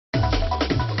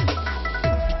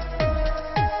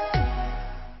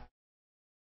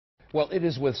Well, it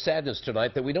is with sadness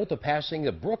tonight that we note the passing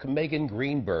of Brooke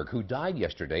Greenberg, who died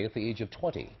yesterday at the age of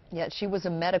 20. Yeah, she was a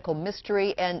medical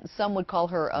mystery, and some would call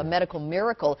her a medical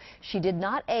miracle. She did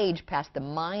not age past the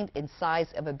mind and size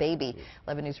of a baby.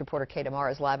 11 News reporter Kate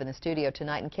Amara is live in the studio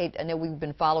tonight. And Kate, I know we've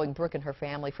been following Brooke and her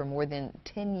family for more than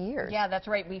 10 years. Yeah, that's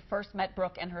right. We first met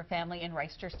Brooke and her family in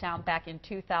Reisterstown back in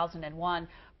 2001.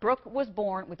 Brooke was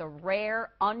born with a rare,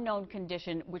 unknown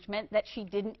condition, which meant that she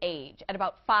didn't age. At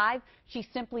about 5, she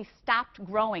simply stopped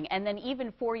growing. And then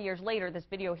even 4 years later, this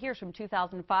video here is from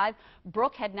 2005,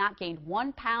 Brooke had not gained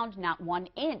 1 pound, not 1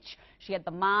 inch. She had the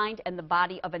mind and the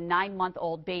body of a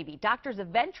 9-month-old baby. Doctors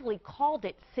eventually called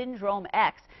it Syndrome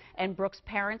X. And Brooke's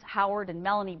parents, Howard and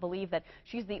Melanie, believe that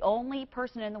she's the only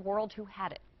person in the world who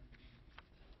had it.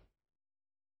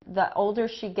 The older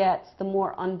she gets, the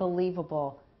more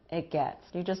unbelievable it gets.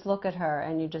 You just look at her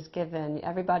and you just give in.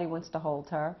 Everybody wants to hold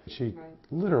her. She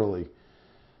literally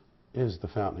is the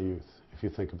fountain of youth, if you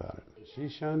think about it.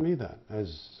 She's shown me that.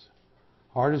 As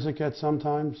hard as it gets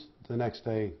sometimes, the next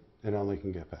day it only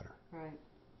can get better. Right.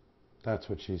 That's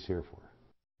what she's here for.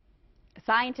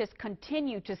 Scientists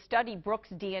continue to study Brooke's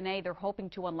DNA. They're hoping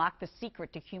to unlock the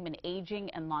secret to human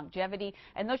aging and longevity.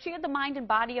 And though she had the mind and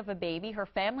body of a baby, her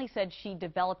family said she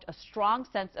developed a strong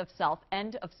sense of self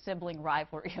and of sibling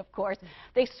rivalry, of course.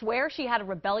 They swear she had a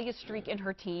rebellious streak in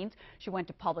her teens. She went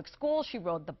to public school. She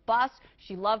rode the bus.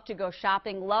 She loved to go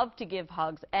shopping, loved to give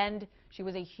hugs, and she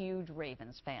was a huge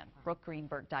Ravens fan. Brooke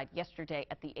Greenberg died yesterday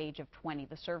at the age of 20.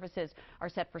 The services are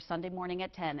set for Sunday morning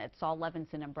at 10 at Saul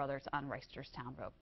Levinson and Brothers on Reisterstown Road.